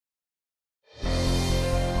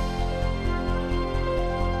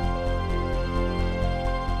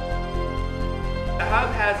Hub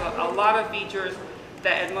has a lot of features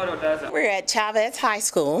that Edmodo doesn't. We're at Chavez High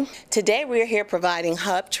School. Today we're here providing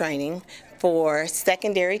Hub training for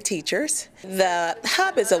secondary teachers. The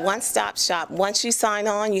Hub is a one-stop shop. Once you sign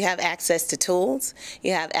on, you have access to tools,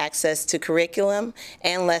 you have access to curriculum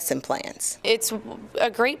and lesson plans. It's a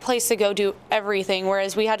great place to go do everything,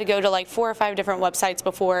 whereas we had to go to like 4 or 5 different websites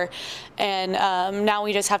before, and now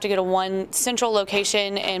we just have to go to one central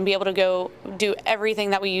location and be able to go do everything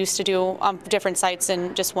that we used to do on different sites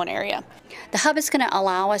in just one area. The Hub is going to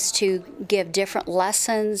allow us to give different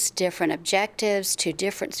lessons, different objectives to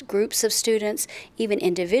different groups of students, even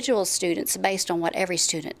individual students, based on what every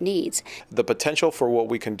student needs. The potential for what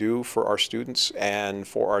we can do for our students and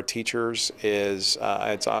for our teachers is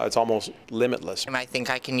it's almost limitless. I think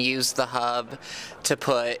I can use the Hub to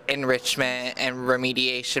put enrichment and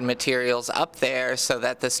remediation materials up there so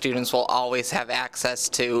that the students will always have access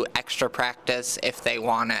to extra practice if they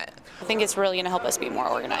want it. I think it's really going to help us be more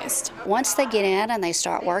organized. Once they get in and they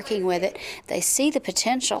start working with it, they see the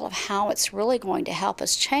potential of how it's really going to help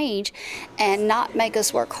us change and not make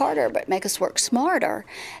us work harder, but make us work smarter,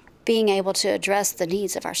 being able to address the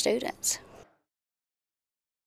needs of our students.